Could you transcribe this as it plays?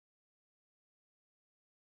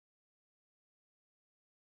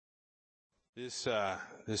This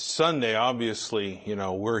Sunday, obviously,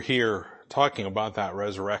 we're here talking about that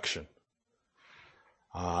resurrection.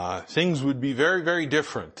 Things would be very, very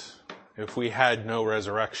different if we had no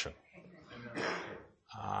resurrection.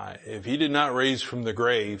 If he did not raise from the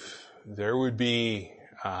grave, there would be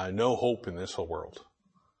no hope in this whole world.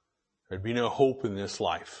 There'd be no hope in this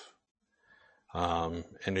life. And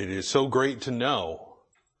it is so great to know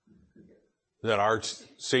that our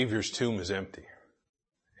Savior's tomb is empty.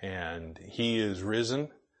 And he is risen.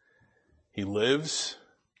 He lives.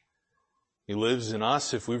 He lives in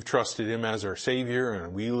us if we've trusted him as our Savior,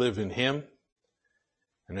 and we live in him.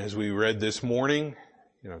 And as we read this morning,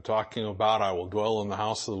 talking about I will dwell in the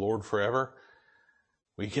house of the Lord forever,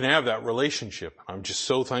 we can have that relationship. I'm just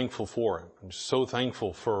so thankful for it. I'm just so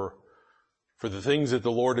thankful for the things that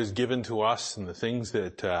the Lord has given to us and the things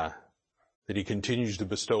that he continues to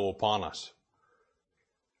bestow upon us.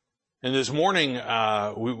 And this morning,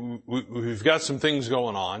 we've got some things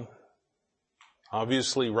going on.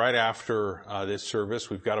 Obviously, right after this service,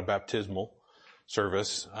 we've got a baptismal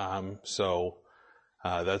service. So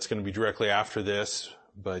that's going to be directly after this.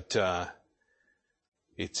 But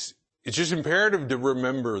it's just imperative to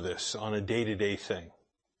remember this on a day-to-day thing,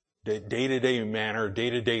 day-to-day manner,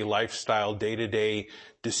 day-to-day lifestyle, day-to-day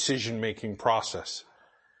decision-making process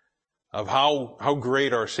of how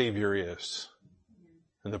great our Savior is.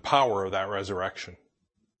 And the power of that resurrection.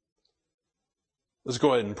 Let's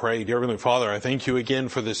go ahead and pray. Dear Heavenly Father, I thank you again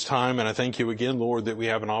for this time, and I thank you again, Lord, that we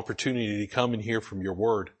have an opportunity to come and hear from your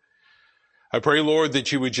word. I pray, Lord,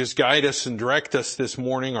 that you would just guide us and direct us this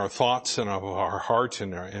morning, our thoughts and our heart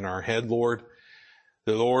and our head, Lord.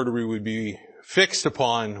 That, Lord, we would be fixed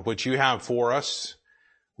upon what you have for us.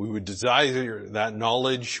 We would desire that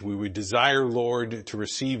knowledge. We would desire, Lord, to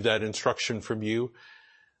receive that instruction from you.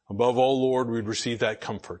 Above all, Lord, we'd receive that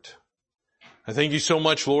comfort. I thank you so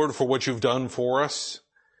much, Lord, for what you've done for us.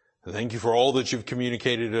 I thank you for all that you've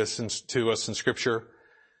communicated to us in Scripture.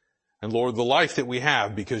 And Lord, the life that we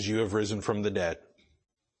have because you have risen from the dead.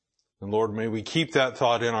 And Lord, may we keep that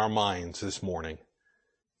thought in our minds this morning,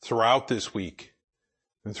 throughout this week,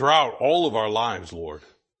 and throughout all of our lives, Lord,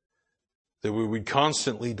 that we would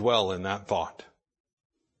constantly dwell in that thought.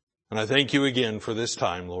 And I thank you again for this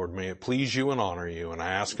time, Lord. May it please you and honor you. And I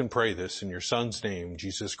ask and pray this in your Son's name,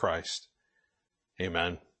 Jesus Christ.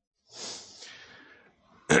 Amen.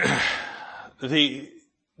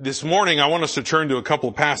 This morning, I want us to turn to a couple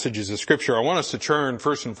of passages of Scripture. I want us to turn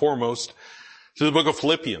first and foremost to the book of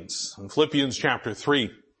Philippians, in Philippians chapter 3.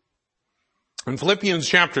 In Philippians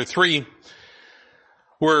chapter 3,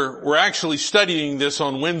 we're actually studying this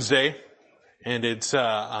on Wednesday, and it's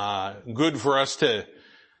good for us to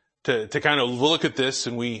kind of look at this,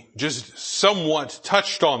 and we just somewhat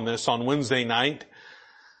touched on this on Wednesday night.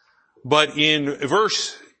 But in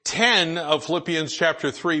verse 10 of Philippians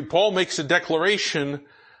chapter 3, Paul makes a declaration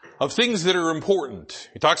of things that are important.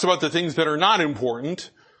 He talks about the things that are not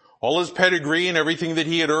important, all his pedigree and everything that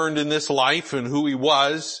he had earned in this life and who he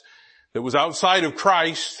was that was outside of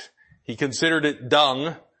Christ. He considered it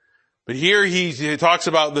dung. But here he talks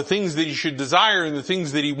about the things that he should desire and the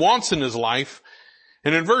things that he wants in his life.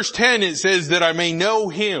 And in verse 10 it says that I may know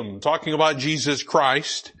him, talking about Jesus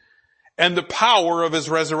Christ, and the power of his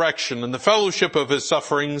resurrection and the fellowship of his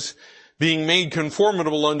sufferings, being made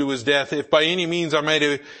conformable unto his death, if by any means I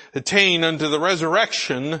may attain unto the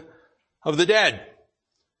resurrection of the dead.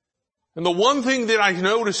 And the one thing that I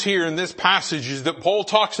notice here in this passage is that Paul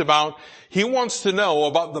talks about, he wants to know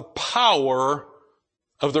about the power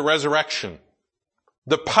of the resurrection.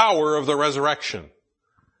 The power of the resurrection.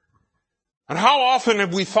 And how often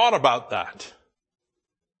have we thought about that?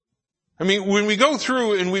 I mean, when we go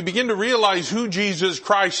through and we begin to realize who Jesus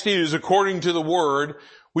Christ is according to the Word,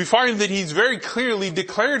 we find that He's very clearly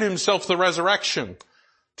declared Himself the resurrection.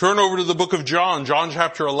 Turn over to the book of John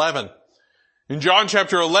chapter 11. In John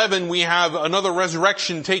chapter 11, we have another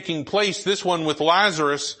resurrection taking place, this one with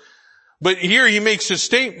Lazarus. But here he makes a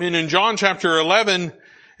statement in John chapter 11,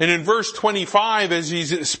 and in verse 25, as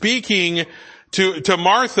he's speaking to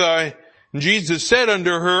Martha, Jesus said unto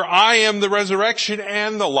her, I am the resurrection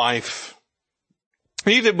and the life.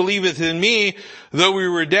 He that believeth in me, though we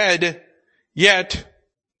were dead, yet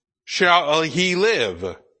shall he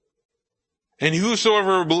live. And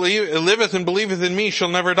whosoever liveth and believeth in me shall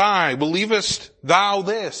never die. Believest thou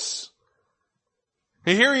this?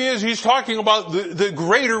 And here he is, he's talking about the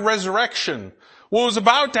greater resurrection. What was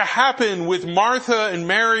about to happen with Martha and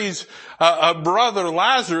Mary's brother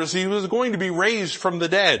Lazarus, he was going to be raised from the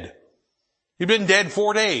dead. He'd been dead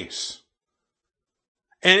 4 days.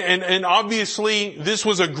 And obviously this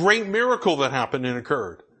was a great miracle that happened and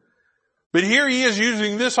occurred. But here he is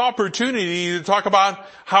using this opportunity to talk about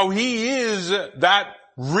how he is that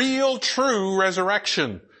real, true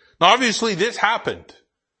resurrection. Now obviously this happened.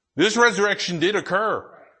 This resurrection did occur.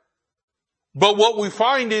 But what we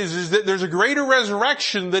find is that there's a greater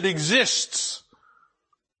resurrection that exists.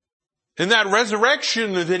 And that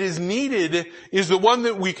resurrection that is needed is the one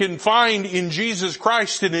that we can find in Jesus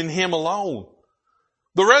Christ and in Him alone.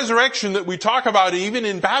 The resurrection that we talk about even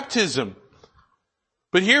in baptism.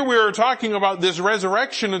 But here we are talking about this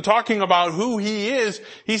resurrection and talking about who He is.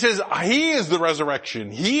 He says He is the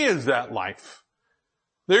resurrection. He is that life.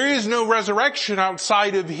 There is no resurrection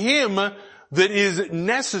outside of Him that is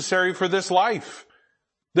necessary for this life.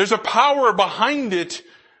 There's a power behind it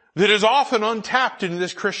that is often untapped in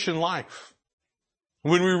this Christian life.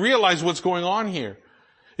 When we realize what's going on here.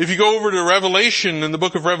 If you go over to Revelation, in the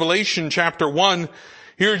book of Revelation chapter 1,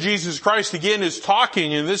 here Jesus Christ again is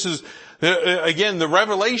talking, and this is again the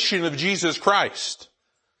revelation of Jesus Christ.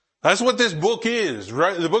 That's what this book is.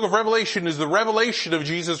 The book of Revelation is the revelation of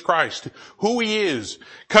Jesus Christ. Who He is.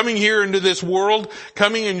 Coming here into this world,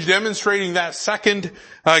 coming and demonstrating that second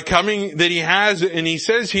coming that He has. And He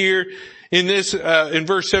says here in this, in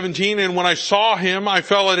verse 17, and when I saw Him, I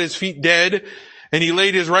fell at His feet dead. And He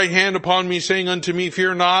laid His right hand upon me, saying unto me,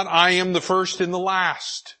 fear not, I am the first and the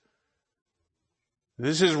last.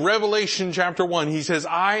 This is Revelation chapter 1. He says,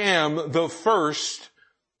 I am the first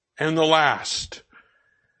and the last.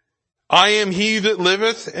 I am He that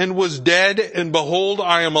liveth and was dead, and behold,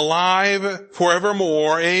 I am alive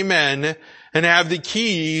forevermore, amen, and have the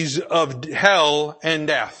keys of hell and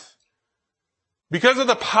death. Because of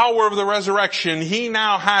the power of the resurrection, He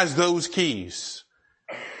now has those keys.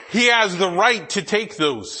 He has the right to take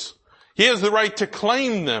those. He has the right to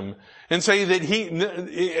claim them and say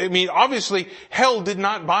that obviously hell did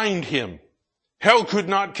not bind Him. Hell could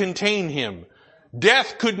not contain Him.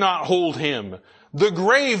 Death could not hold Him. The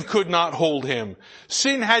grave could not hold Him.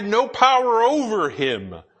 Sin had no power over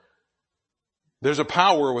Him. There's a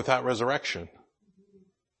power with that resurrection.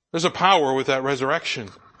 There's a power with that resurrection.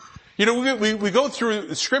 You know, we go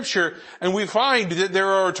through Scripture and we find that there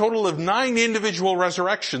are a total of 9 individual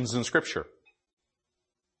resurrections in Scripture.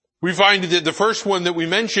 We find that the first one that we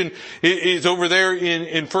mention is over there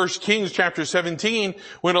in 1 Kings chapter 17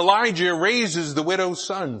 when Elijah raises the widow's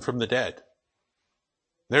son from the dead.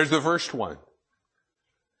 There's the first one.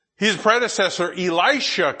 His predecessor,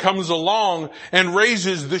 Elisha, comes along and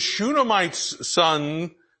raises the Shunammite's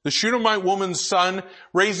son, the Shunammite woman's son,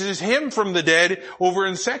 raises him from the dead over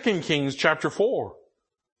in 2 Kings chapter 4.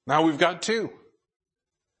 Now we've got 2.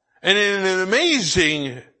 And in an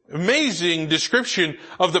amazing description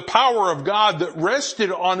of the power of God that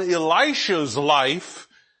rested on Elisha's life,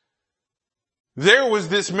 there was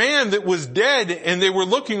this man that was dead and they were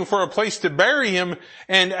looking for a place to bury him.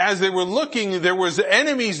 And as they were looking, there was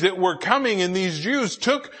enemies that were coming, and these Jews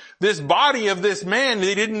took this body of this man.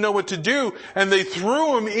 They didn't know what to do, and they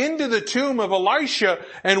threw him into the tomb of Elisha.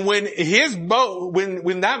 And when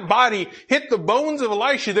when that body hit the bones of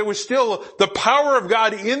Elisha, there was still the power of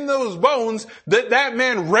God in those bones that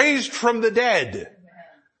man raised from the dead.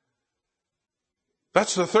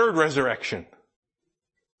 That's the third resurrection.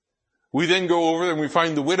 We then go over and we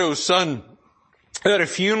find the widow's son at a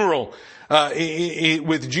funeral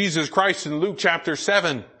with Jesus Christ in Luke chapter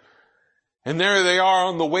 7. And there they are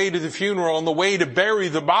on the way to the funeral, on the way to bury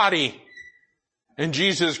the body. And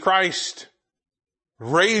Jesus Christ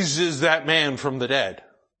raises that man from the dead.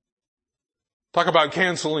 Talk about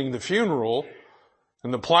canceling the funeral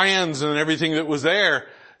and the plans and everything that was there.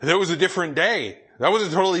 There was a different day. That was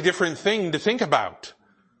a totally different thing to think about.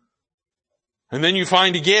 And then you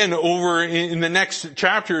find again over in the next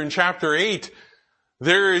chapter, in chapter 8,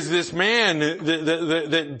 there is this man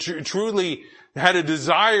that truly had a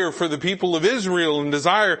desire for the people of Israel and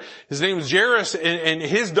desire. His name is Jairus, and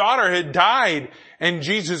his daughter had died, and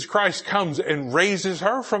Jesus Christ comes and raises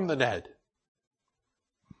her from the dead.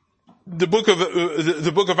 The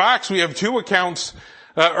book of Acts, we have 2 accounts,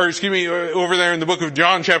 over there in the book of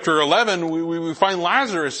John chapter 11, we find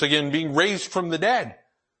Lazarus again being raised from the dead.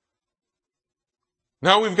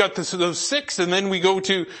 Now we've got those 6, and then we go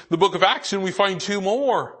to the book of Acts and we find 2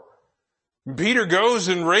 more. Peter goes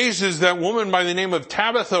and raises that woman by the name of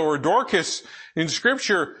Tabitha or Dorcas in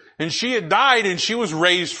Scripture, and she had died and she was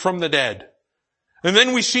raised from the dead. And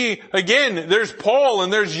then we see again, there's Paul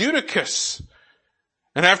and there's Eutychus.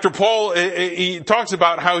 And after Paul, he talks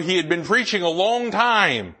about how he had been preaching a long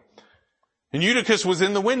time. And Eutychus was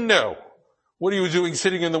in the window. What he was doing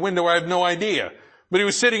sitting in the window, I have no idea. But he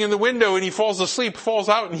was sitting in the window and he falls asleep, falls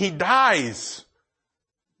out, and he dies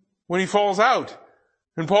when he falls out.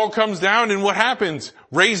 And Paul comes down and what happens?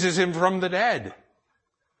 Raises him from the dead.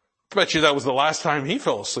 I bet you that was the last time he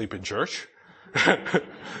fell asleep in church.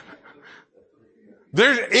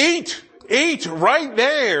 There's eight right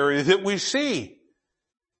there that we see.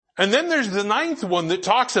 And then there's the ninth one that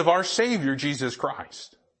talks of our Savior, Jesus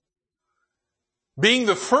Christ, being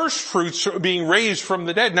the first fruits, being raised from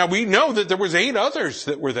the dead. Now we know that there was 8 others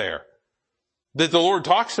that were there that the Lord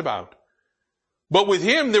talks about. But with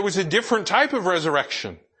him, there was a different type of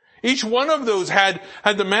resurrection. Each one of those had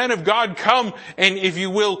the man of God come and, if you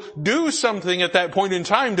will, do something at that point in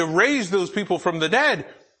time to raise those people from the dead.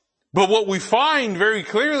 But what we find very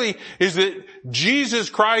clearly is that Jesus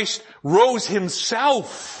Christ rose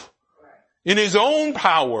himself in his own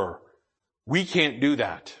power. We can't do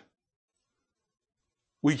that.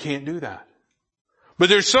 We can't do that. But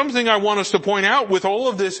there's something I want us to point out with all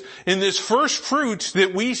of this, in this first fruits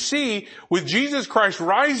that we see with Jesus Christ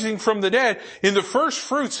rising from the dead, in the first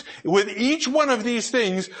fruits, with each one of these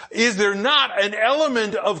things, is there not an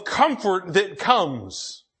element of comfort that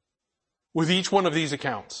comes with each one of these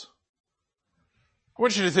accounts? I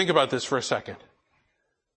want you to think about this for a second.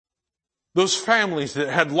 Those families that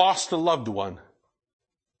had lost a loved one,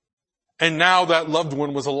 and now that loved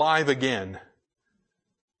one was alive again.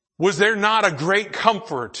 Was there not a great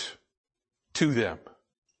comfort to them?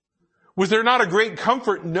 Was there not a great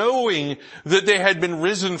comfort knowing that they had been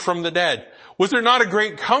risen from the dead? Was there not a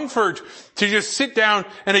great comfort to just sit down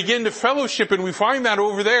and again to fellowship? And we find that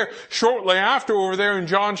over there, shortly after, over there in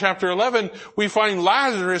John chapter 11, we find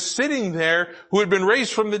Lazarus sitting there who had been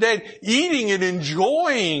raised from the dead, eating and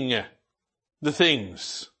enjoying the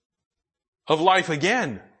things of life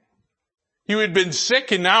again. He had been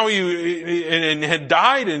sick and now and had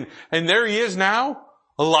died and there he is now,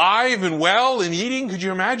 alive and well and eating. Could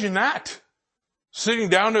you imagine that? Sitting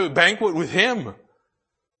down to a banquet with him.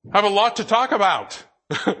 Have a lot to talk about.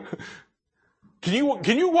 Can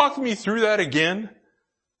you walk me through that again?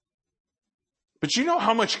 But you know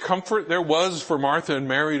how much comfort there was for Martha and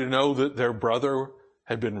Mary to know that their brother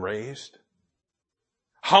had been raised?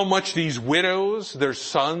 How much these widows, their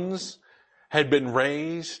sons, had been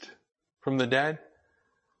raised from the dead?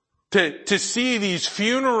 To see these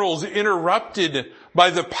funerals interrupted by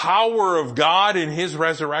the power of God in his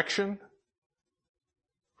resurrection.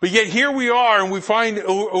 But yet here we are and we find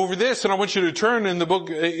over this, and I want you to turn in the book,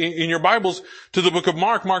 in your Bibles to the book of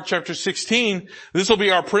Mark, Mark chapter 16. This will be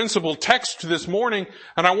our principal text this morning,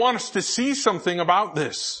 and I want us to see something about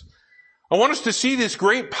this. I want us to see this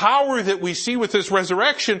great power that we see with this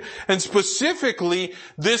resurrection, and specifically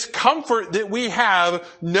this comfort that we have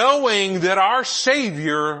knowing that our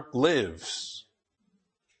Savior lives.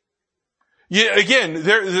 Yeah, again,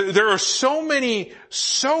 there are so many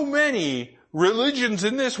religions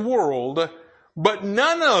in this world, but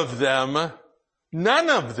none of them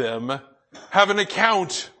have an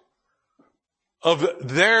account of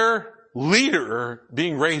their leader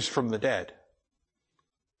being raised from the dead.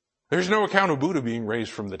 There's no account of Buddha being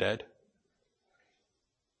raised from the dead.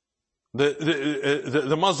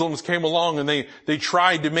 The Muslims came along and they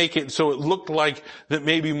tried to make it so it looked like that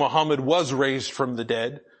maybe Muhammad was raised from the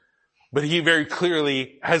dead, but he very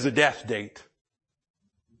clearly has a death date.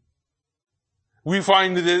 We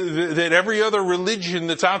find that every other religion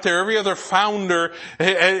that's out there, every other founder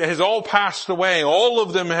has all passed away. All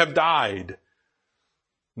of them have died.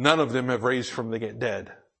 None of them have raised from the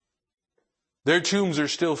dead. Their tombs are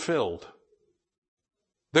still filled.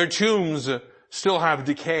 Their tombs still have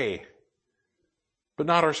decay. But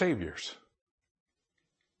not our Savior's.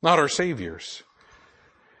 Not our Savior's.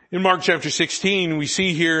 In Mark chapter 16, we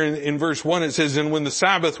see here in verse 1, it says, "And when the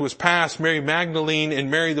Sabbath was past, Mary Magdalene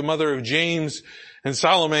and Mary the mother of James and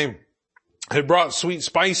Salome had brought sweet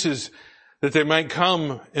spices that they might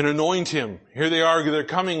come and anoint him." Here they are, they're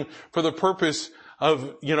coming for the purpose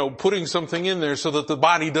of, putting something in there so that the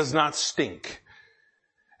body does not stink.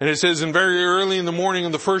 And it says, "And very early in the morning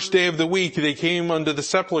on the first day of the week, they came unto the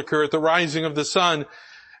sepulchre at the rising of the sun.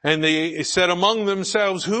 And they said among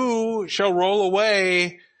themselves, Who shall roll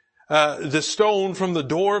away the stone from the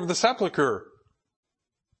door of the sepulchre?"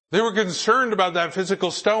 They were concerned about that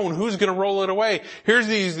physical stone. Who's going to roll it away? Here's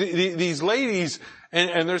these ladies,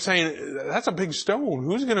 and they're saying, "That's a big stone.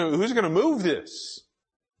 Who's going to move this?"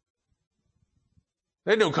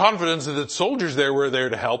 They had no confidence that the soldiers there were there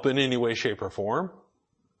to help in any way, shape, or form.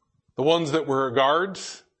 The ones that were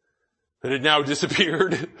guards that had now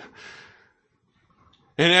disappeared.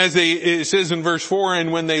 And it says in verse 4,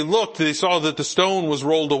 "And when they looked, they saw that the stone was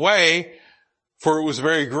rolled away, for it was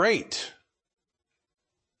very great.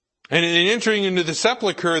 And in entering into the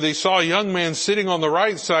sepulchre, they saw a young man sitting on the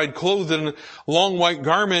right side, clothed in a long white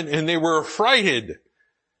garment, and they were affrighted.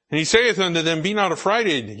 And he saith unto them, Be not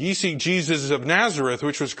affrighted. Ye seek Jesus of Nazareth,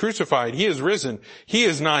 which was crucified. He is risen. He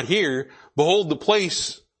is not here. Behold the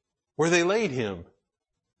place where they laid him.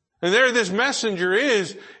 And there this messenger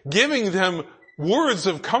is giving them words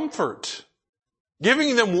of comfort,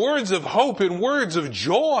 giving them words of hope and words of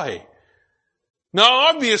joy. Now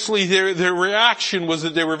obviously their reaction was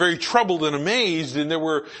that they were very troubled and amazed, and they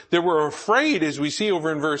were afraid, as we see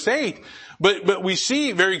over in verse 8. But we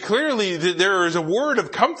see very clearly that there is a word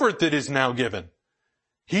of comfort that is now given.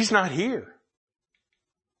 He's not here.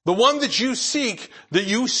 The one that you seek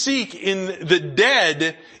in the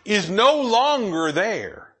dead is no longer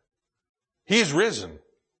there. He is risen.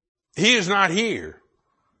 He is not here.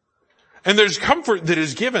 And there's comfort that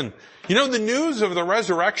is given. You know, the news of the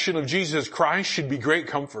resurrection of Jesus Christ should be great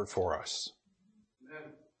comfort for us.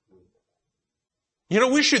 You know,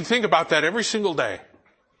 we should think about that every single day.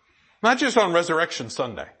 Not just on Resurrection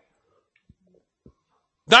Sunday.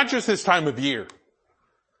 Not just this time of year.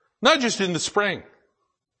 Not just in the spring.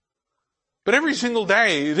 But every single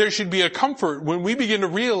day there should be a comfort when we begin to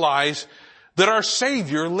realize that our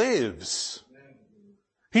Savior lives.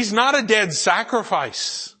 He's not a dead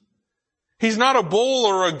sacrifice. He's not a bull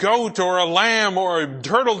or a goat or a lamb or a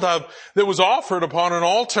turtle dove that was offered upon an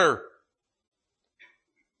altar.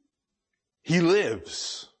 He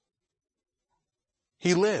lives.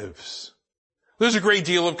 He lives. There's a great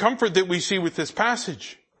deal of comfort that we see with this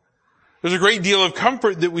passage. There's a great deal of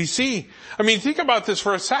comfort that we see. I mean, think about this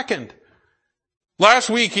for a second. Last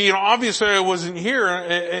week, obviously I wasn't here,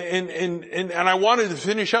 and I wanted to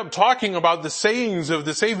finish up talking about the sayings of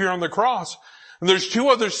the Savior on the cross. And there's two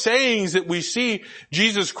other sayings that we see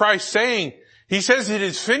Jesus Christ saying. He says it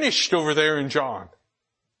is finished over there in John.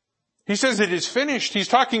 He says it is finished. He's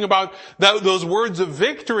talking about those words of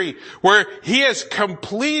victory where he has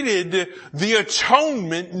completed the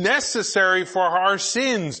atonement necessary for our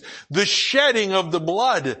sins, the shedding of the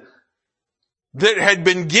blood that had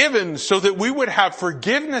been given so that we would have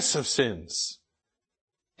forgiveness of sins.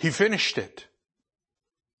 He finished it.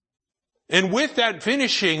 And with that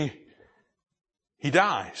finishing, he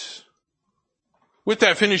dies. With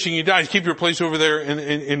that finishing, he dies. Keep your place over there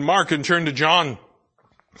in Mark and turn to John.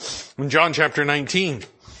 In John chapter 19.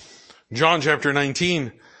 John chapter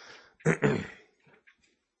 19.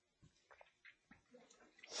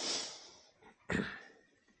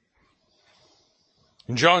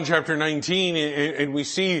 In John chapter 19, and we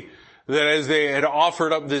see that as they had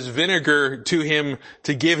offered up this vinegar to him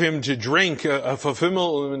to give him to drink, a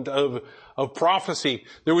fulfillment of prophecy,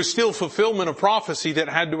 there was still fulfillment of prophecy that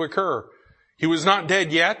had to occur. He was not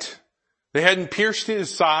dead yet. They hadn't pierced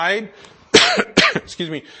his side. Excuse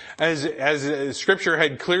me, as Scripture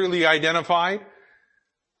had clearly identified.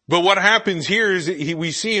 But what happens here is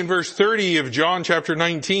we see in verse 30 of John chapter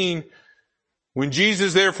 19, when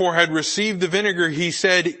Jesus therefore had received the vinegar, he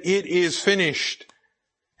said, It is finished.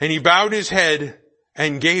 And he bowed his head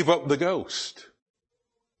and gave up the ghost.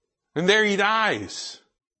 And there he dies.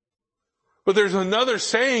 But there's another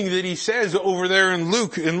saying that he says over there in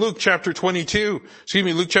Luke chapter 22,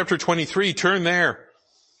 Luke chapter 23, turn there.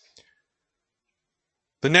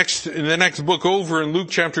 In the next book over in Luke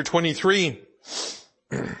chapter 23,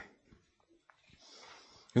 in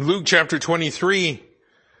Luke chapter 23,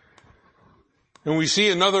 and we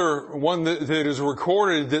see another one that is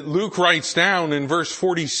recorded that Luke writes down in verse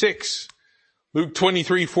 46. Luke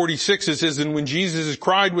 23:46, it says, And when Jesus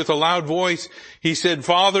cried with a loud voice, he said,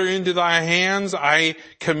 Father, into thy hands I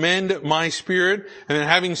commend my spirit. And then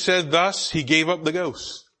having said thus, he gave up the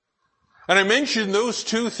ghost. And I mentioned those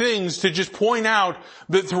two things to just point out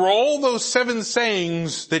that through all those 7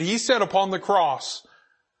 sayings that he said upon the cross,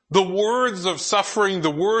 the words of suffering,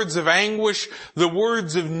 the words of anguish, the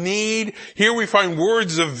words of need, here we find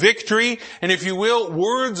words of victory, and if you will,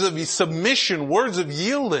 words of submission, words of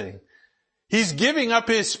yielding. He's giving up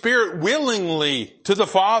his spirit willingly to the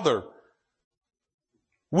Father.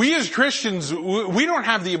 We as Christians, we don't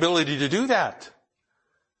have the ability to do that.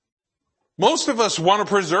 Most of us want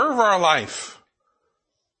to preserve our life.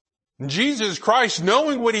 Jesus Christ,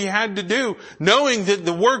 knowing what he had to do, knowing that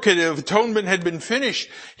the work of atonement had been finished,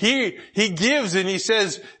 he gives and he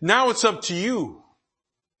says, now it's up to you.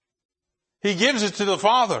 He gives it to the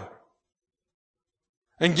Father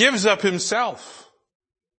and gives up himself.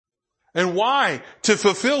 And why? To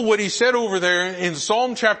fulfill what he said over there in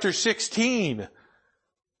Psalm chapter 16.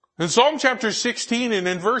 In Psalm chapter 16 and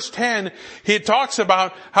in verse 10, he talks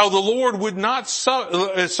about how the Lord would not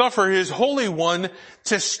suffer his Holy One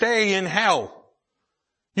to stay in hell.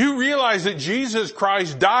 You realize that Jesus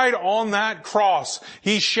Christ died on that cross.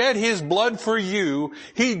 He shed his blood for you.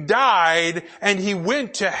 He died and he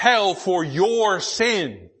went to hell for your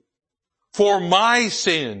sin. for my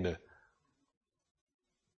sin,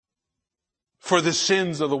 for the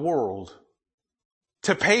sins of the world,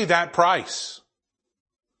 to pay that price.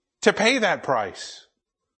 To pay that price.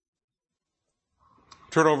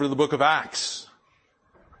 Turn over to the book of Acts.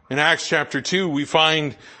 In Acts chapter 2, we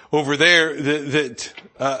find over there that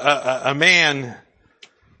a man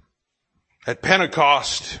at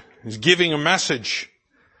Pentecost is giving a message.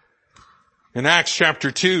 In Acts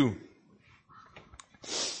chapter 2.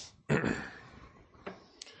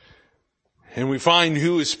 And we find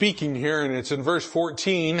who is speaking here, and it's in verse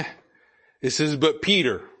 14. It says, but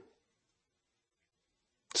Peter,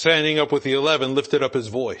 standing up with the 11, lifted up his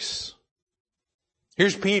voice.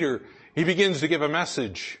 Here's Peter. He begins to give a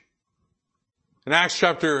message. In Acts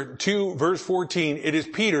chapter 2, verse 14, it is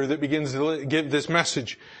Peter that begins to give this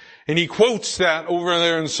message. And he quotes that over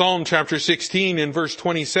there in Psalm chapter 16 in verse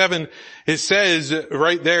 27. It says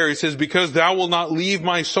right there, it says, because thou wilt not leave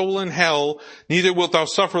my soul in hell, neither wilt thou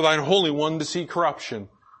suffer thine Holy One to see corruption.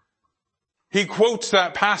 He quotes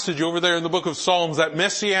that passage over there in the book of Psalms, that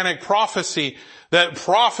messianic prophecy, that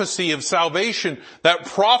prophecy of salvation, that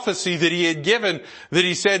prophecy that he had given, that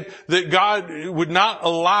he said that God would not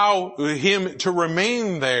allow him to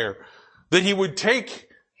remain there, that he would take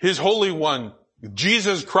his Holy One,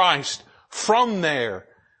 Jesus Christ, from there.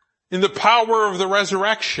 In the power of the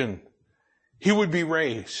resurrection, he would be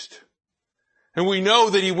raised. And we know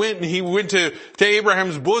that he went to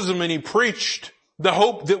Abraham's bosom and he preached the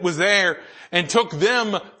hope that was there and took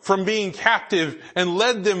them from being captive and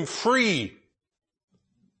led them free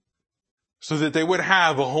so that they would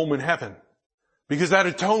have a home in heaven. Because that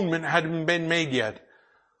atonement hadn't been made yet.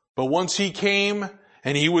 But once he came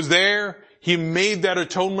and he was there, he made that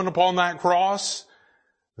atonement upon that cross,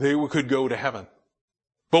 they could go to heaven.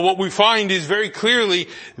 But what we find is very clearly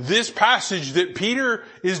this passage that Peter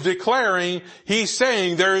is declaring, he's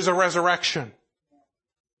saying there is a resurrection.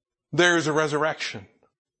 There is a resurrection.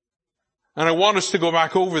 And I want us to go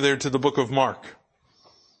back over there to the book of Mark.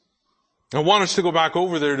 I want us to go back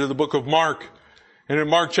over there to the book of Mark. And in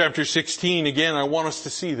Mark chapter 16, again, I want us to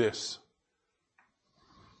see this.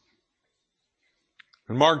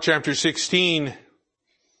 In Mark chapter 16,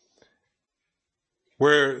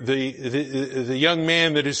 where the young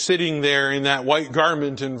man that is sitting there in that white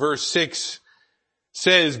garment in verse 6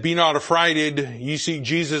 says, be not affrighted, ye see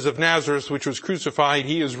Jesus of Nazareth, which was crucified.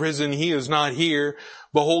 He is risen, he is not here.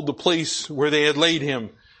 Behold the place where they had laid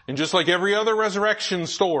him. And just like every other resurrection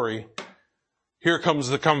story, here comes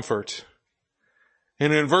the comfort.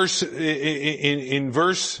 And in verse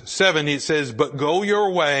 7 it says, but go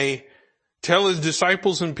your way, tell his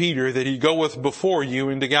disciples and Peter that he goeth before you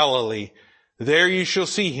into Galilee. There you shall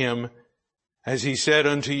see him, as he said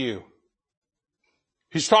unto you.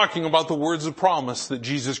 He's talking about the words of promise that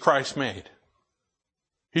Jesus Christ made.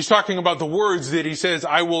 He's talking about the words that he says,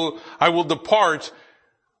 I will depart,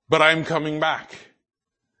 but I'm coming back.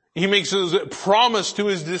 He makes a promise to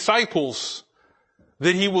his disciples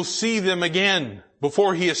that he will see them again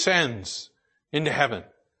before he ascends into heaven.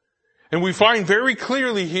 And we find very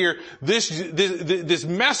clearly here this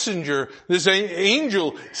messenger, this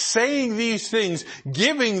angel saying these things,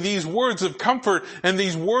 giving these words of comfort and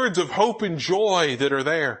these words of hope and joy that are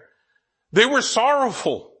there. They were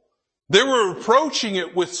sorrowful. They were approaching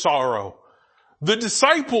it with sorrow. The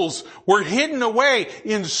disciples were hidden away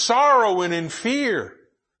in sorrow and in fear.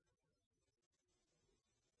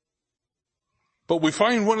 But we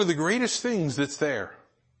find one of the greatest things that's there.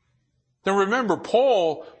 Now remember,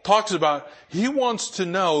 Paul talks about, he wants to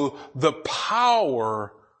know the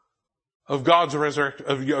power of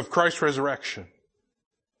of Christ's resurrection.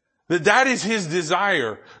 That is his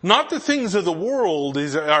desire. Not the things of the world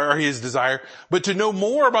are his desire, but to know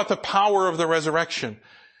more about the power of the resurrection.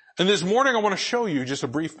 And this morning I want to show you just a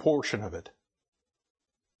brief portion of it.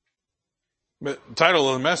 The title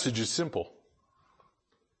of the message is simple.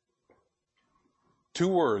 2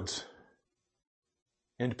 words.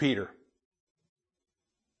 And Peter.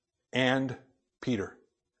 And Peter.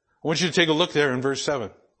 I want you to take a look there in verse 7.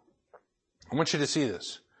 I want you to see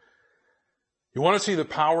this. You want to see the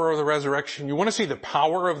power of the resurrection? You want to see the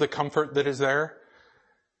power of the comfort that is there?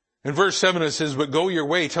 In verse 7 it says, but go your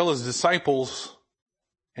way, tell his disciples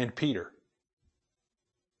and Peter.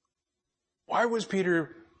 Why was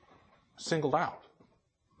Peter singled out?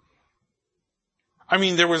 I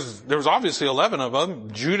mean, there was obviously 11 of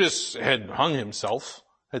them. Judas had hung himself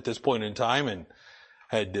at this point in time and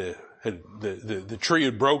the tree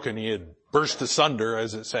had broken. He had burst asunder,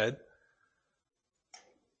 as it said.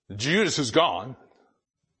 Judas is gone.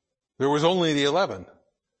 There was only the 11.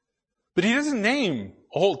 But he doesn't name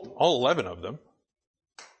all 11 of them.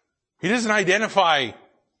 He doesn't identify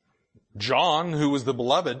John, who was the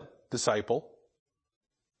beloved disciple.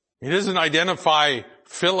 He doesn't identify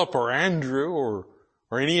Philip or Andrew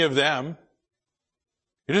or any of them.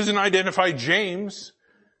 He doesn't identify James.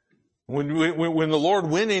 When the Lord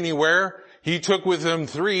went anywhere, He took with Him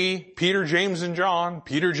three, Peter, James, and John,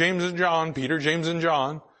 Peter, James, and John, Peter, James, and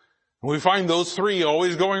John. And we find those three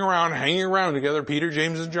always going around, hanging around together, Peter,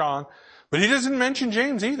 James, and John. But He doesn't mention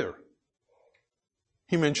James either.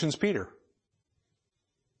 He mentions Peter.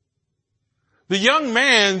 The young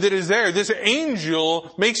man that is there, this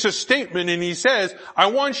angel makes a statement and he says, I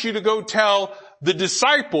want you to go tell the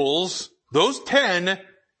disciples, those 10,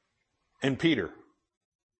 and Peter.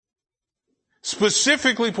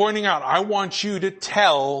 Specifically pointing out, I want you to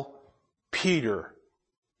tell Peter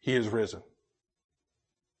he is risen.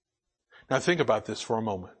 Now think about this for a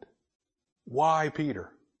moment. Why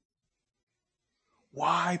Peter?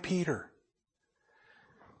 Why Peter?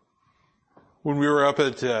 When we were up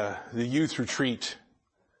at the youth retreat,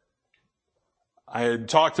 I had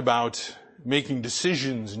talked about making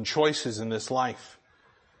decisions and choices in this life.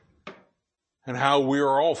 And how we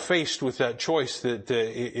are all faced with that choice that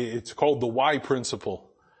it's called the why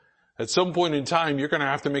principle. At some point in time, you're going to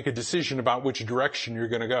have to make a decision about which direction you're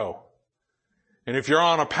going to go. And if you're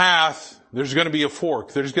on a path, there's going to be a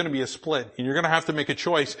fork, there's going to be a split, and you're going to have to make a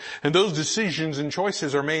choice. And those decisions and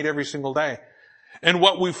choices are made every single day. And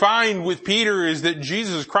what we find with Peter is that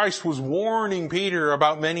Jesus Christ was warning Peter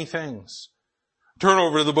about many things. Turn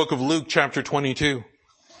over to the book of Luke chapter 22.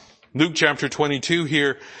 Luke chapter 22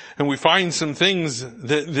 here, and we find some things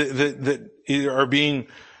that are being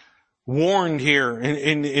warned here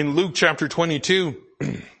in Luke chapter 22.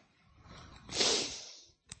 In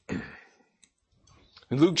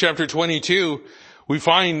Luke chapter 22, we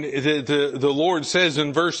find that the Lord says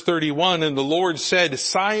in verse 31, and the Lord said,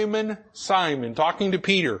 Simon, Simon, talking to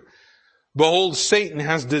Peter, behold, Satan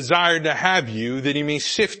has desired to have you, that he may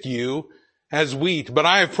sift you as wheat. But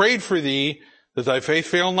I have prayed for thee, that thy faith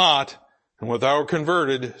fail not, and when thou art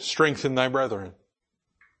converted, strengthen thy brethren.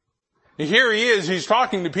 And here he is, he's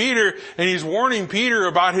talking to Peter, and he's warning Peter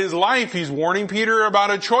about his life. He's warning Peter about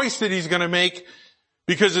a choice that he's going to make,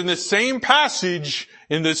 because in this same passage,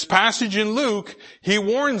 in this passage in Luke, he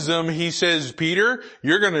warns them, he says, Peter,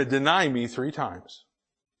 you're going to deny me 3 times.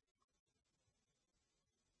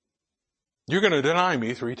 You're going to deny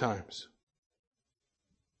me 3 times.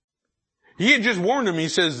 He had just warned him. He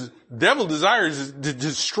says, devil desires to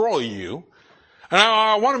destroy you. And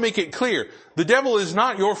I want to make it clear. The devil is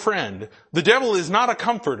not your friend. The devil is not a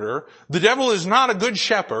comforter. The devil is not a good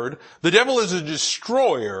shepherd. The devil is a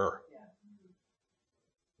destroyer.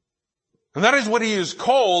 And that is what he is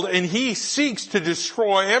called, and he seeks to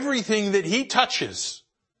destroy everything that he touches.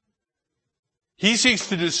 He seeks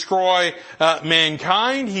to destroy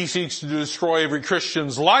mankind. He seeks to destroy every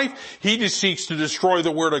Christian's life. He just seeks to destroy the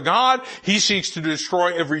Word of God. He seeks to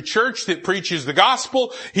destroy every church that preaches the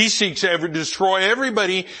gospel. He seeks to destroy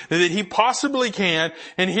everybody that he possibly can.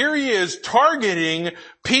 And here he is targeting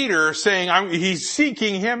Peter, saying he's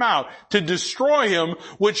seeking him out to destroy him,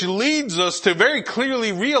 which leads us to very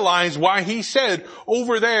clearly realize why he said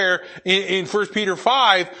over there in 1 Peter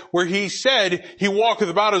 5, where he said, he walketh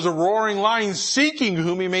about as a roaring lion, seeking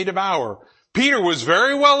whom he may devour. Peter was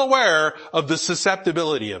very well aware of the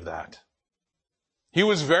susceptibility of that. He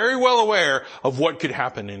was very well aware of what could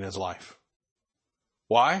happen in his life.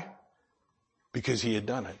 Why? Because he had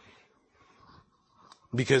done it.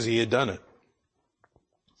 Because he had done it.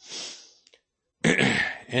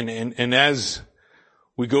 And as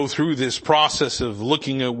we go through this process of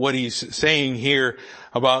looking at what he's saying here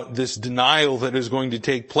about this denial that is going to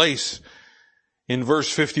take place, in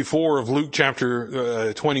verse 54 of Luke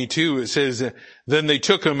chapter 22, it says, then they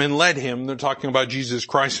took him and led him, they're talking about Jesus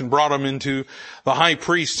Christ, and brought him into the high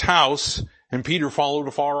priest's house, and Peter followed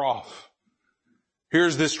afar off.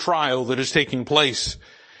 Here's this trial that is taking place.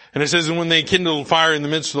 And it says, and when they kindled a fire in the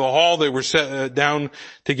midst of the hall, they were set down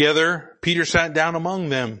together. Peter sat down among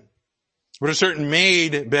them. But a certain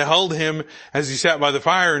maid beheld him as he sat by the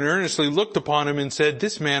fire, and earnestly looked upon him and said,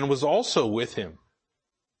 this man was also with him.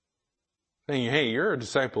 Saying, hey, you're a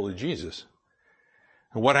disciple of Jesus.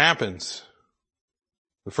 And what happens?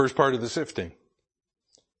 The first part of the sifting.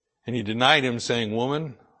 And he denied him, saying,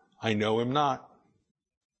 woman, I know him not.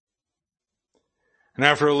 And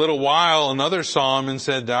after a little while, another saw him and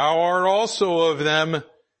said, thou art also of them.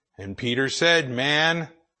 And Peter said, man,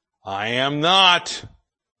 I am not.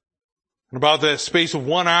 And about the space of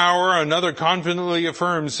 1 hour, another confidently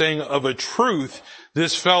affirmed, saying, of a truth,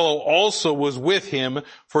 this fellow also was with him,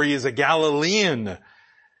 for he is a Galilean.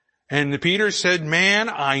 And Peter said, man,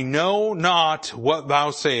 I know not what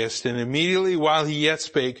thou sayest. And immediately while he yet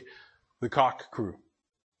spake, the cock crew.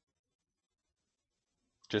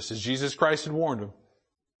 Just as Jesus Christ had warned him.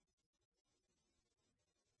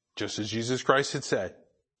 Just as Jesus Christ had said.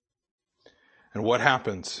 And what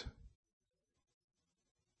happens?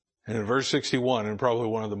 And in verse 61, and probably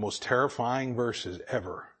one of the most terrifying verses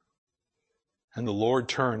ever, and the Lord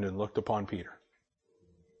turned and looked upon Peter.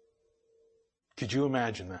 Could you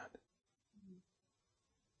imagine that?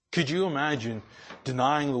 Could you imagine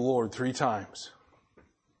denying the Lord 3 times?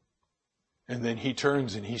 And then he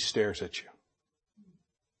turns and he stares at you.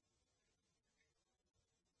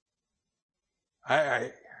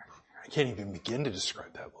 I can't even begin to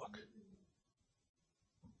describe that look.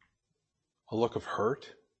 A look of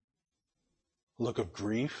hurt, a look of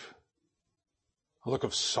grief, a look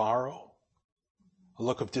of sorrow, a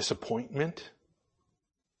look of disappointment.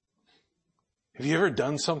 Have you ever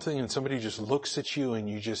done something and somebody just looks at you and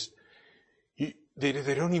they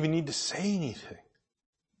don't even need to say anything?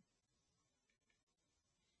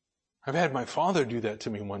 I've had my father do that to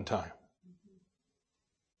me one time.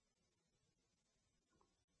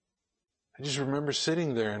 I just remember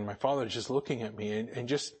sitting there and my father just looking at me and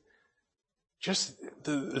just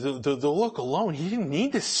the look alone, he didn't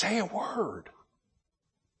need to say a word.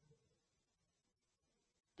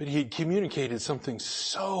 But he had communicated something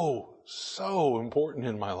so important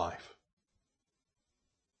in my life.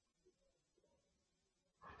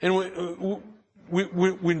 And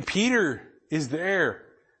when Peter is there,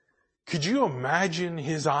 could you imagine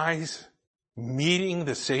his eyes meeting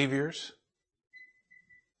the Savior's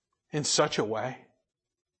in such a way?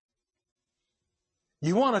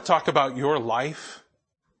 You want to talk about your life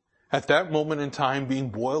at that moment in time being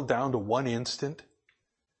boiled down to one instant?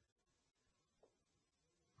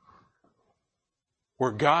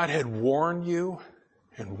 Where God had warned you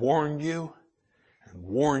and warned you and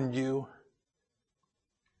warned you.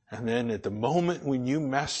 And then at the moment when you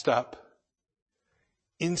messed up,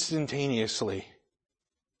 instantaneously,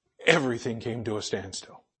 everything came to a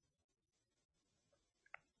standstill.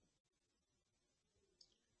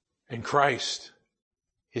 And Christ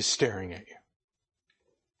is staring at you.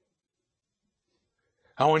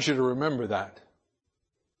 I want you to remember that.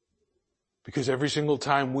 Because every single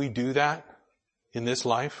time we do that in this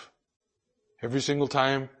life, every single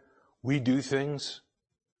time we do things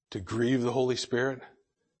to grieve the Holy Spirit,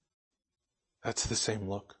 that's the same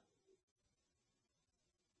look.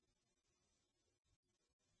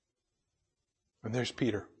 And there's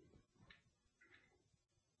Peter.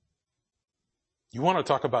 You want to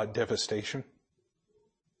talk about devastation?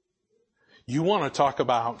 You want to talk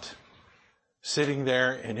about sitting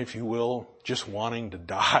there and, if you will, just wanting to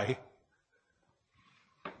die?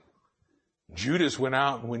 Judas went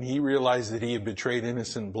out, and when he realized that he had betrayed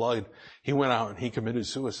innocent blood, he went out and he committed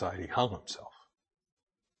suicide. He hung himself.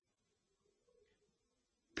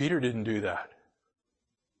 Peter didn't do that.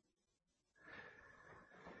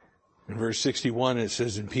 In verse 61 it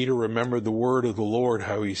says, "And Peter remembered the word of the Lord,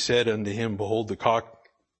 how he said unto him, Behold, the cock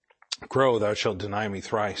crow, thou shalt deny me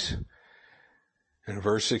thrice. And in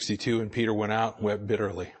verse 62, and Peter went out and wept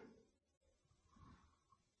bitterly."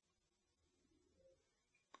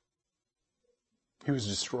 He was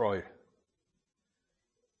destroyed.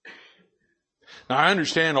 Now I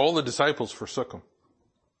understand all the disciples forsook him.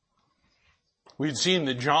 We'd seen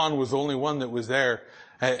that John was the only one that was there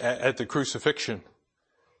at the crucifixion.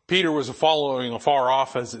 Peter was following afar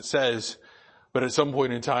off, as it says, but at some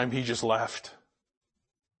point in time he just left.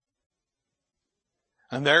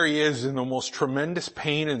 And there he is in the most tremendous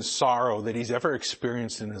pain and sorrow that he's ever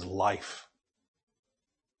experienced in his life.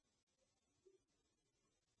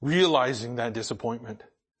 Realizing that disappointment.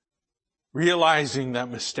 Realizing that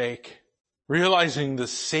mistake. Realizing the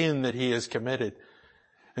sin that he has committed.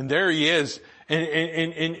 And there he is.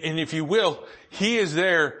 And if you will, he is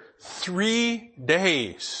there 3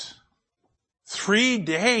 days. 3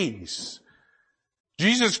 days.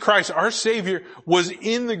 Jesus Christ, our Savior, was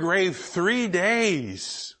in the grave 3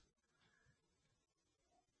 days.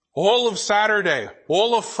 All of Saturday,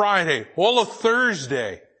 all of Friday, all of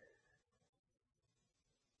Thursday.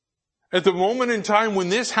 At the moment in time when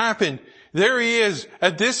this happened, there he is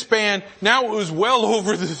at this span. Now it was well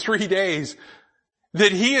over the 3 days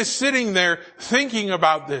that he is sitting there thinking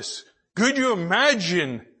about this. Could you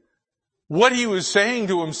imagine what he was saying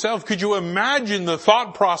to himself? Could you imagine the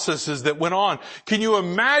thought processes that went on? Can you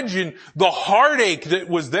imagine the heartache that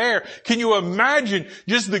was there? Can you imagine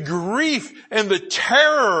just the grief and the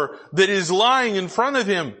terror that is lying in front of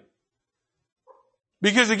him?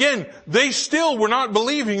 Because again, they still were not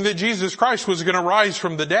believing that Jesus Christ was going to rise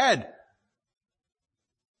from the dead.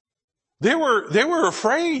 They were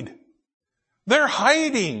afraid. They're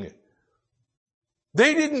hiding.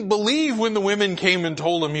 They didn't believe when the women came and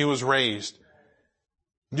told him he was raised.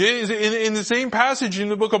 In the same passage in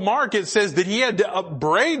the book of Mark, it says that he had to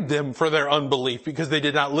upbraid them for their unbelief because they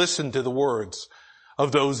did not listen to the words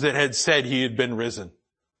of those that had said he had been risen.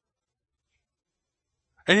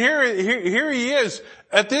 And here he is.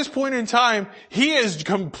 At this point in time, he is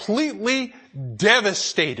completely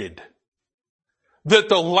devastated that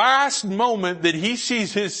the last moment that he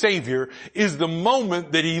sees his Savior is the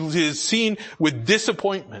moment that he is seen with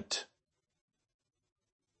disappointment.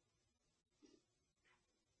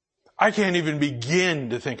 I can't even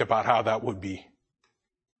begin to think about how that would be.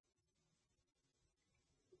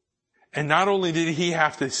 And not only did he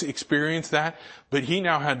have to experience that, but he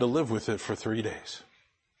now had to live with it for 3 days.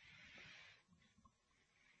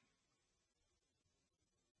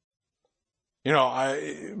 You know,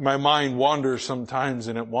 my mind wanders sometimes,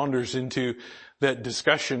 and it wanders into that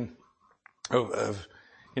discussion of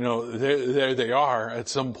you know, there they are at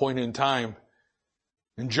some point in time.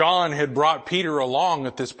 And John had brought Peter along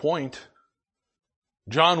at this point.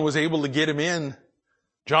 John was able to get him in.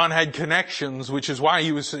 John had connections, which is why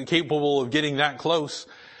he was capable of getting that close.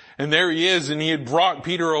 And there he is, and he had brought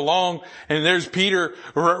Peter along, and there's Peter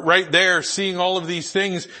right there seeing all of these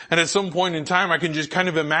things. And at some point in time, I can just kind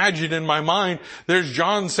of imagine in my mind, there's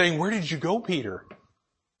John saying, "Where did you go, Peter?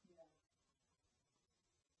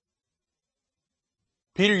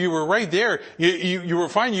 Peter, you were right there. You were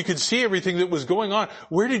fine. You could see everything that was going on.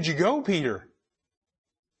 Where did you go, Peter?"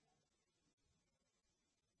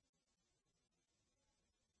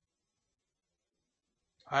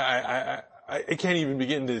 I can't even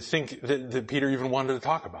begin to think that Peter even wanted to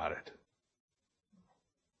talk about it.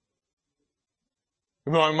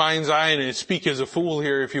 In my mind's eye, and I speak as a fool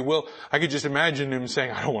here, if you will, I could just imagine him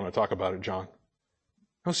saying, "I don't want to talk about it, John."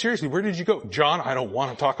 No, seriously, where did you go? "John, I don't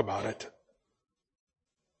want to talk about it."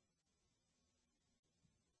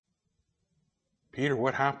 "Peter,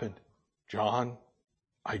 what happened?" "John,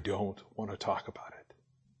 I don't want to talk about it."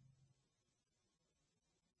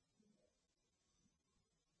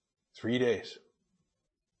 3 days.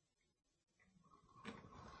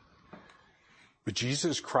 But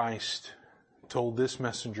Jesus Christ told this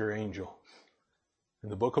messenger angel in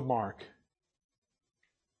the book of Mark,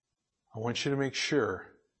 "I want you to make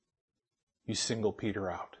sure you single Peter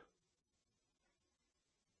out."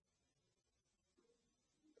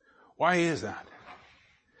 Why is that?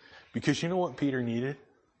 Because you know what Peter needed?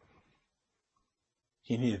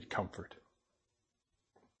 He needed comfort.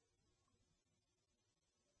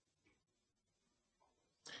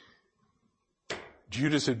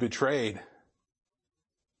 Judas had betrayed.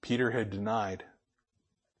 Peter had denied.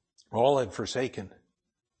 All had forsaken.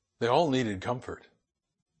 They all needed comfort.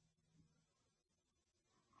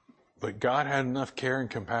 But God had enough care and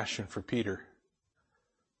compassion for Peter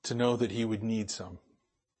to know that he would need some.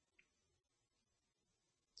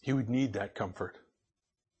 He would need that comfort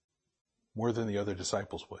more than the other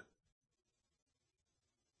disciples would.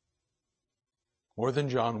 More than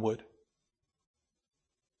John would.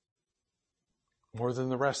 More than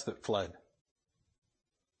the rest that fled.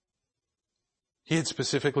 He had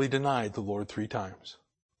specifically denied the Lord 3 times,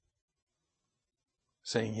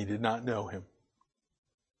 saying he did not know him.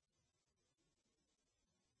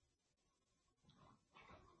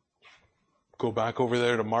 Go back over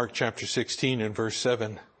there to Mark chapter 16 and verse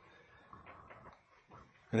 7.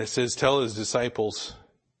 And it says, "Tell his disciples,"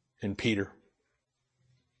 and Peter.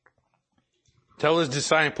 Tell his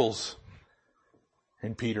disciples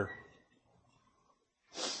and Peter.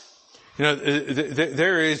 You know,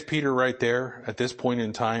 there is Peter right there at this point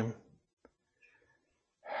in time.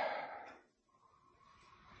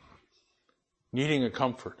 Needing a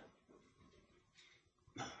comfort.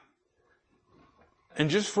 And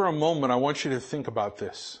just for a moment, I want you to think about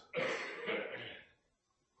this.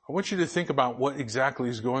 I want you to think about what exactly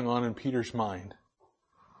is going on in Peter's mind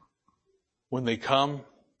when they come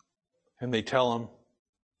and they tell him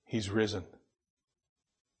he's risen.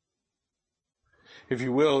 If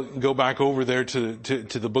you will, go back over there to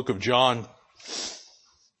the book of John.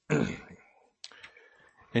 And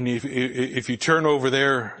if you turn over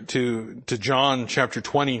there to John chapter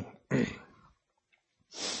 20.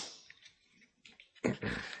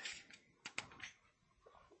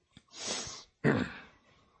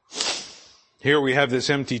 Here we have this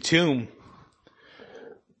empty tomb.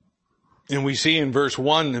 And we see in verse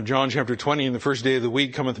 1 of John chapter 20, "In the first day of the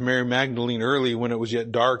week cometh Mary Magdalene early, when it was yet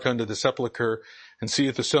dark, unto the sepulchre, and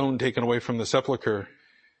seeth the stone taken away from the sepulchre.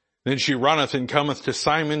 Then she runneth and cometh to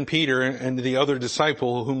Simon Peter and to the other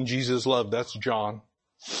disciple whom Jesus loved," that's John,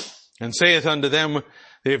 "and saith unto them,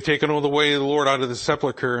 They have taken away the Lord out of the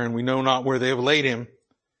sepulchre, and we know not where they have laid him.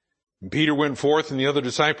 And Peter went forth and the other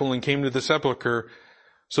disciple and came to the sepulchre.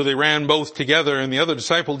 So they ran both together, and the other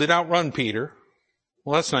disciple did outrun Peter.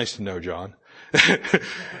 Well, that's nice to know, John.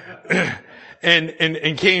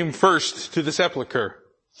 and came first to the sepulchre.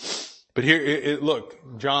 But here, look,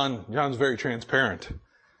 John's very transparent.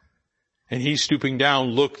 And he, stooping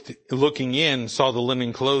down, looking in, saw the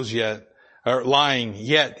linen clothes lying,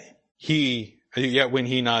 yet when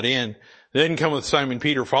he not in. Then cometh Simon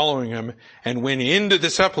Peter following him, and went into the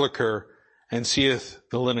sepulchre, and seeth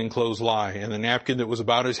the linen clothes lie, and the napkin that was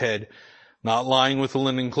about his head, not lying with the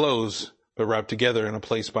linen clothes, but wrapped together in a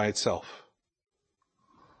place by itself.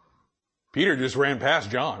 Peter just ran past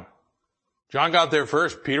John. John got there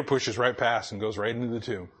first. Peter pushes right past and goes right into the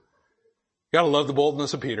tomb. You gotta love the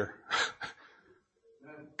boldness of Peter.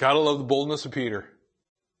 Gotta love the boldness of Peter.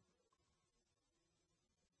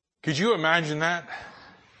 Could you imagine that?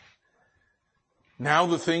 Now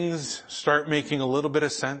the things start making a little bit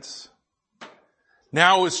of sense.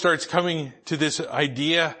 Now it starts coming to this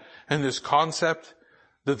idea and this concept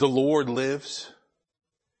that the Lord lives.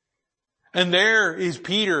 And there is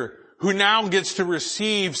Peter, who now gets to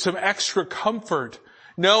receive some extra comfort,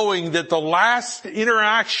 knowing that the last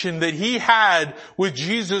interaction that he had with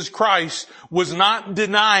Jesus Christ was not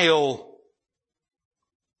denial,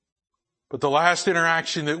 but the last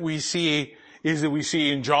interaction that we see is that we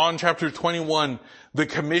see in John chapter 21, the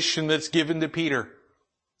commission that's given to Peter.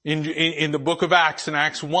 In the book of Acts, in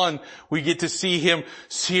Acts 1, we get to see him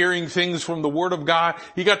hearing things from the Word of God.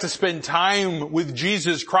 He got to spend time with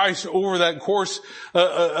Jesus Christ over that course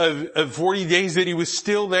of 40 days that he was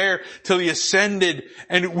still there till he ascended.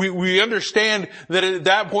 And we understand that at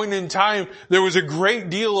that point in time, there was a great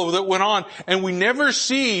deal that went on. And we never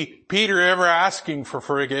see Peter ever asking for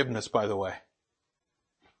forgiveness, by the way.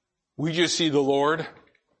 We just see the Lord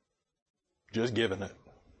just giving it.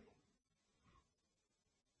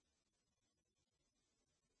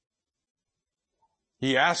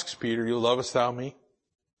 He asks Peter, "You lovest thou me?"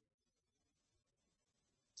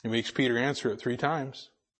 He makes Peter answer it 3 times.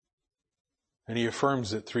 And he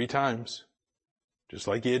affirms it 3 times. Just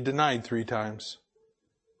like he had denied 3 times.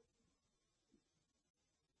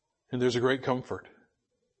 And there's a great comfort.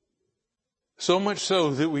 So much so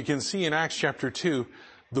that we can see in Acts chapter 2,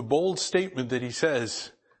 the bold statement that he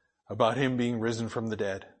says about him being risen from the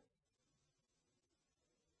dead.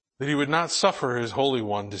 That he would not suffer his Holy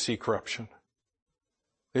One to see corruption.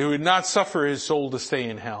 He would not suffer his soul to stay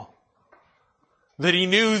in hell. That he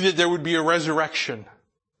knew that there would be a resurrection.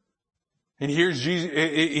 And here's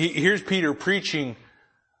Peter preaching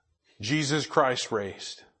Jesus Christ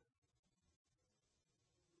raised.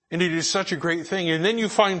 And it is such a great thing. And then you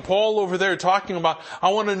find Paul over there talking about,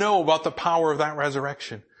 I want to know about the power of that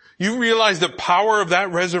resurrection. You realize the power of that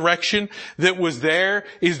resurrection that was there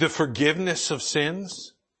is the forgiveness of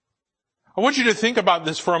sins? I want you to think about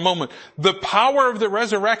this for a moment. The power of the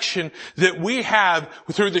resurrection that we have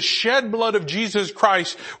through the shed blood of Jesus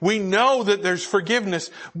Christ, we know that there's forgiveness,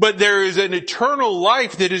 but there is an eternal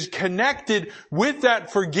life that is connected with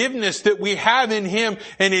that forgiveness that we have in Him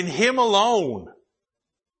and in Him alone.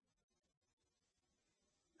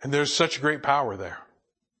 And there's such great power there.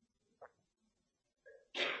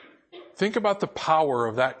 Think about the power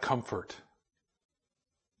of that comfort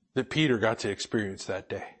that Peter got to experience that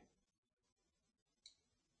day.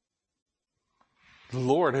 The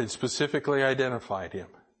Lord had specifically identified him.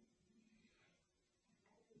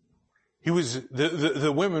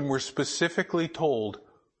 The women were specifically told,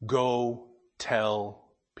 go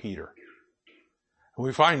tell Peter. And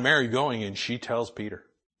we find Mary going and she tells Peter.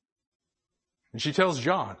 And she tells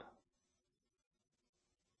John.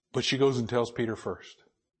 But she goes and tells Peter first.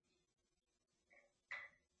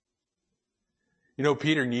 You know,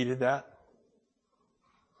 Peter needed that.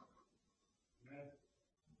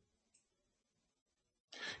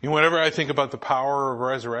 You know, whenever I think about the power of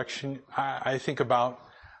resurrection, I think about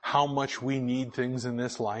how much we need things in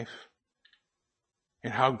this life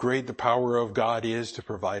and how great the power of God is to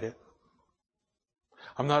provide it.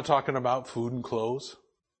 I'm not talking about food and clothes.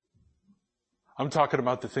 I'm talking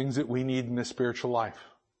about the things that we need in the spiritual life,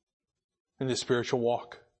 in the spiritual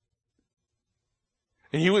walk.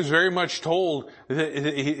 And he was very much told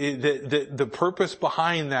that the purpose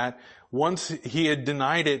behind that, once he had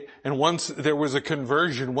denied it, and once there was a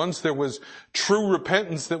conversion, once there was true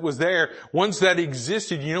repentance that was there, once that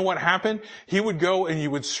existed, you know what happened? He would go and he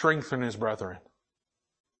would strengthen his brethren.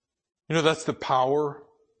 You know, that's the power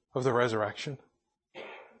of the resurrection.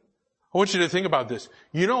 I want you to think about this.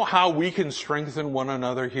 You know how we can strengthen one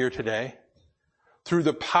another here today? Through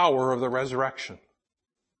the power of the resurrection.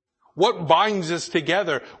 What binds us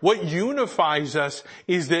together, what unifies us,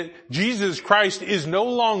 is that Jesus Christ is no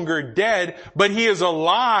longer dead, but He is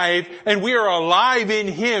alive, and we are alive in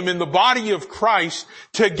Him, in the body of Christ,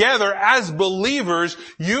 together as believers,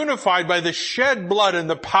 unified by the shed blood and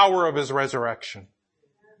the power of His resurrection.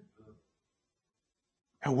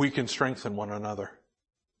 And we can strengthen one another.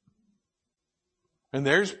 And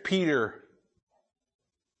there's Peter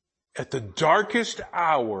at the darkest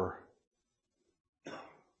hour.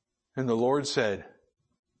 And the Lord said,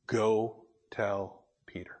 go tell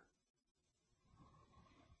Peter.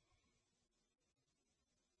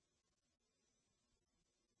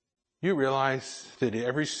 You realize that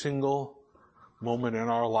every single moment in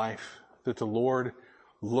our life that the Lord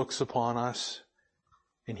looks upon us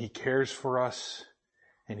and He cares for us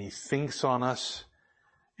and He thinks on us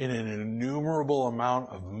in an innumerable amount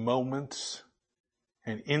of moments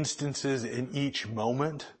and instances in each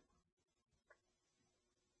moment.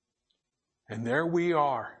 And there we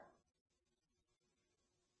are,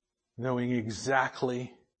 knowing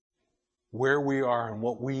exactly where we are and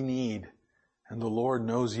what we need. And the Lord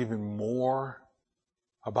knows even more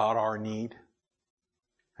about our need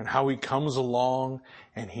and how He comes along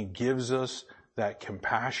and He gives us that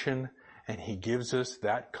compassion and He gives us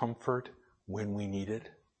that comfort when we need it.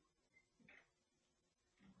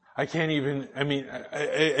 I can't even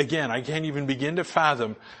begin to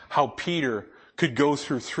fathom how Peter could go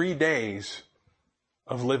through 3 days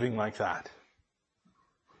of living like that.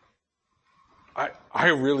 I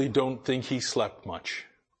really don't think he slept much.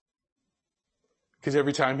 Because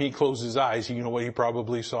every time he closed his eyes, you know what he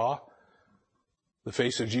probably saw? The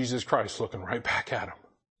face of Jesus Christ looking right back at him.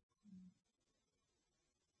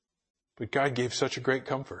 But God gave such a great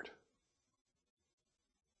comfort.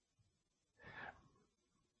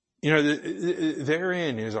 You know,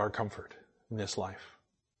 therein is our comfort in this life.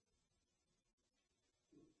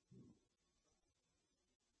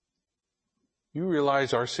 You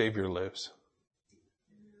realize our Savior lives.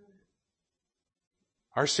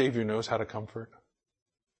 Our Savior knows how to comfort.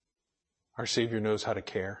 Our Savior knows how to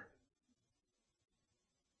care.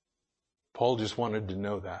 Paul just wanted to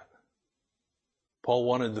know that. Paul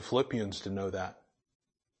wanted the Philippians to know that.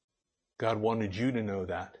 God wanted you to know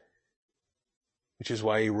that, which is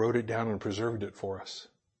why He wrote it down and preserved it for us.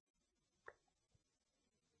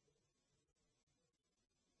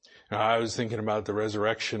 Now, I was thinking about the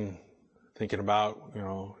resurrection, thinking about,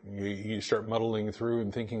 you start muddling through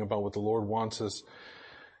and thinking about what the Lord wants us,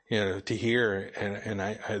 to hear. And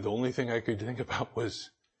I the only thing I could think about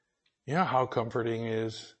was, how comforting it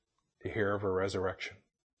is to hear of a resurrection.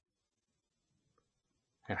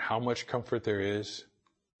 And how much comfort there is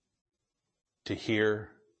to hear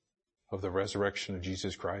of the resurrection of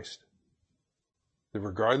Jesus Christ. That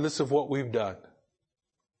regardless of what we've done,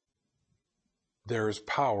 there is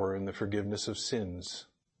power in the forgiveness of sins,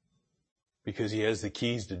 because He has the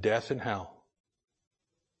keys to death and hell.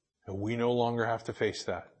 And we no longer have to face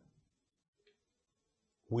that.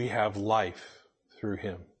 We have life through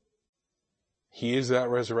Him. He is that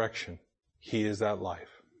resurrection. He is that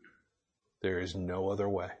life. There is no other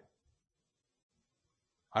way.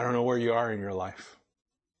 I don't know where you are in your life.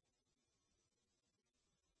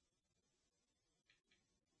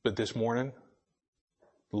 But this morning,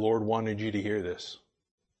 the Lord wanted you to hear this.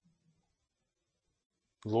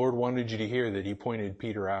 The Lord wanted you to hear that He pointed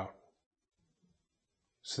Peter out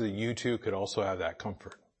so that you too could also have that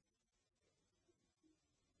comfort.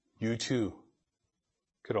 You too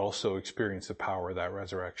could also experience the power of that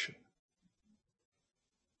resurrection.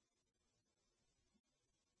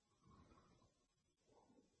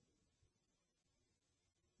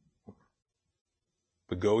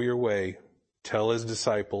 But go your way, tell His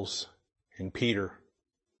disciples and Peter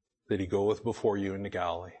that He goeth before you into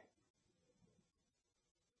Galilee.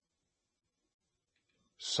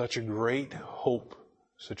 Such a great hope,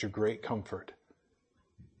 such a great comfort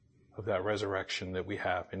of that resurrection that we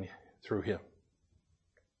have through Him.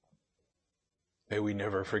 May we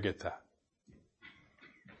never forget that.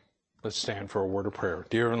 Let's stand for a word of prayer.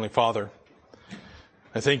 Dear Heavenly Father,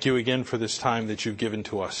 I thank You again for this time that You've given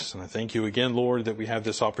to us. And I thank You again, Lord, that we have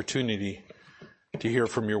this opportunity to hear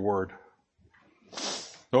from Your word.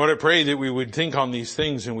 Lord, I pray that we would think on these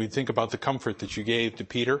things and we'd think about the comfort that You gave to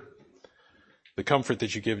Peter, the comfort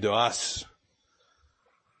that You give to us,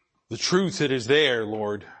 the truth that is there,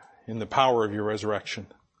 Lord, in the power of Your resurrection.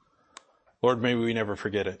 Lord, may we never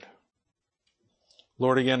forget it.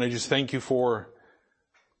 Lord, again, I just thank You for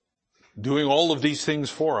doing all of these things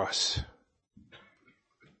for us.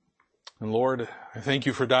 And Lord, I thank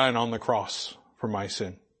You for dying on the cross for my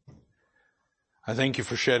sin. I thank You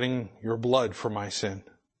for shedding Your blood for my sin.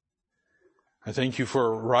 I thank you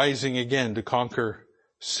for rising again to conquer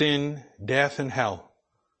sin, death, and hell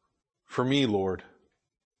for me, Lord.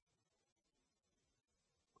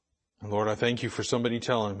 And Lord, I thank you for somebody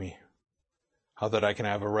telling me how that I can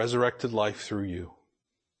have a resurrected life through you.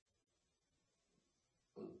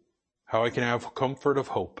 How I can have comfort of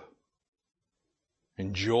hope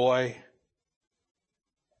and joy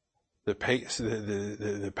that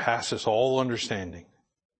passes all understanding.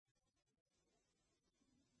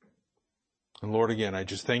 And Lord, again, I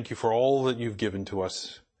just thank you for all that you've given to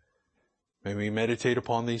us. May we meditate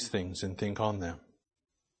upon these things and think on them.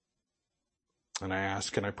 And I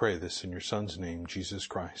ask and I pray this in your Son's name, Jesus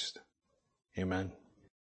Christ. Amen.